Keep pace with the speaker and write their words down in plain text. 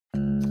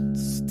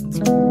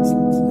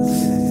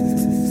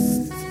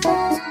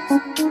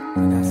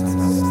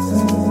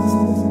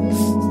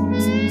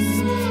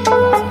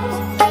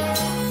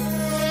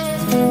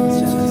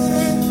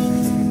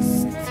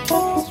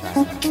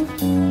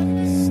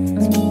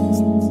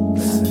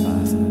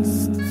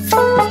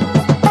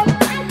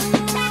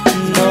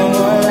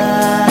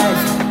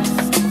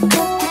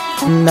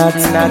I'm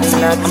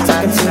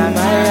talking to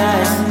my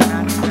eyes.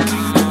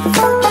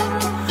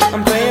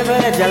 I'm praying for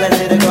the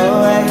jealousy to go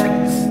away.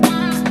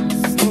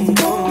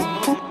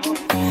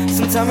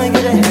 Sometimes I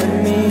get ahead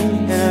of me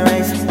in a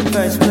race,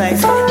 first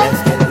place.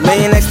 Let's get it.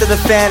 Laying next to the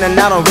fan and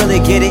I don't really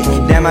get it.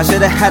 Damn, I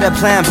should've had a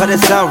plan, but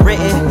it's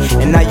unwritten.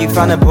 And now you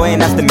found a boy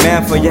and that's the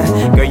man for you.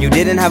 Girl, you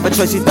didn't have a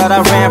choice, you thought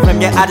I ran from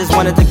you. I just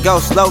wanted to go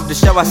slow to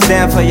show I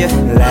stand for you.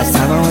 Last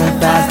time I went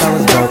fast, I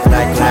was broke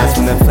like glass.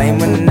 When the flame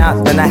went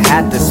out, then I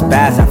had to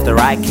spaz. After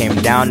I came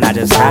down, I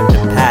just had to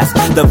pass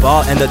the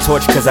ball and the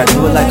torch, cause I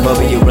do it like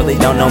Kobe. You really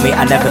don't know me,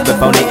 I never been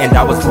phony. And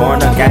I was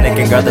born organic,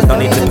 and girl, there's no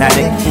need to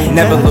panic.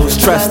 Never lose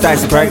trust,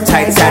 iceberg,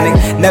 Titanic.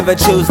 Never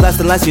choose less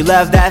unless you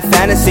love that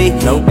fantasy.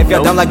 If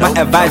y'all don't like my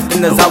advice,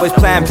 then there's always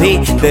plan B.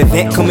 The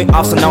event called me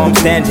off, so now I'm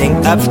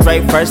standing up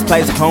straight. First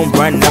place, home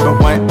run, number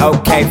one,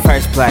 okay,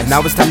 first place.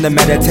 Now it's time to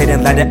meditate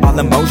and let it all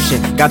in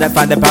motion. Gotta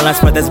find the balance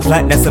for this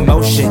bloodness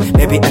emotion.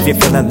 Maybe if you're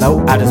feeling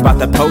low, I just bought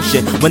the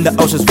potion. When the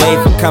ocean's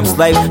wave becomes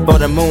slave for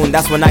the moon,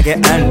 that's when I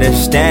get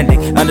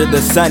understanding. Under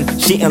the sun,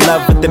 she in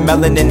love with the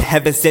melanin.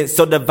 Heaven sent,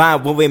 so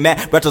divine when we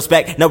met.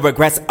 Retrospect, no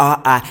regrets,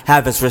 all I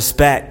have is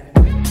respect.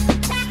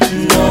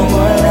 No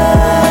more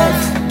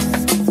lies.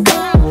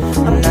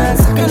 I'm not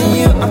talking to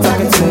you, I'm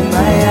talking to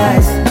my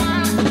eyes.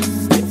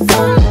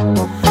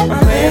 I'm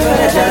praying for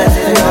the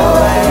jealousy to go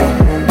away.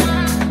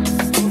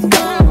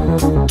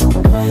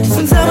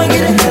 Sometimes I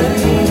get ahead of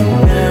me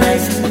in a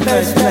race,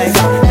 first place.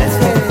 Let's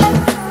get it.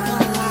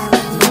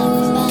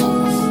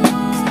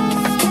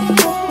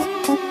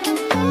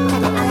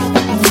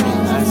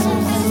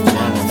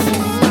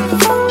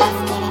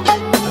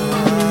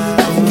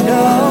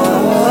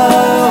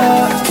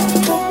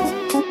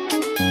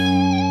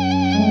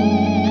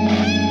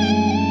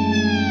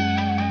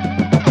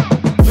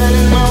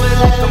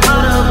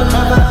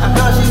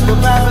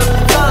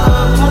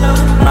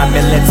 My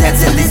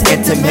militants in these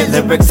intimate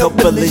lyrics,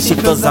 hopefully she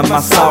feels on my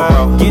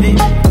sorrow. Get it?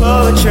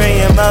 Poetry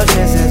in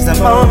motion since the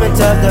moment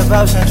of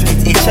devotion.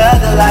 Treat each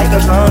other like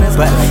opponents.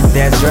 But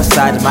there's your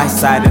side, my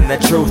side, and the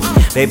truth.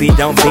 Baby,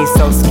 don't be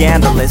so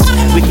scandalous.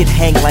 We could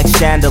hang like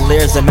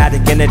chandeliers.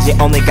 Dramatic energy,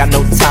 only got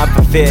no time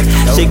for fear.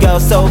 She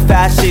goes so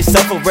fast, she's so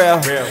for real.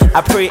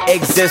 I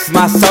pre-exist,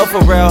 my soul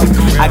for real.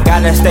 I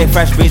gotta stay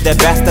fresh, be the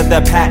best of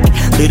the pack.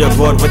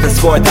 Leaderboard with a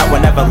score that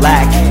will never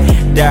lack.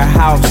 Their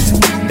house,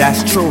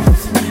 that's truth.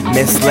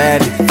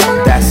 Misled,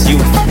 that's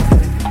youth.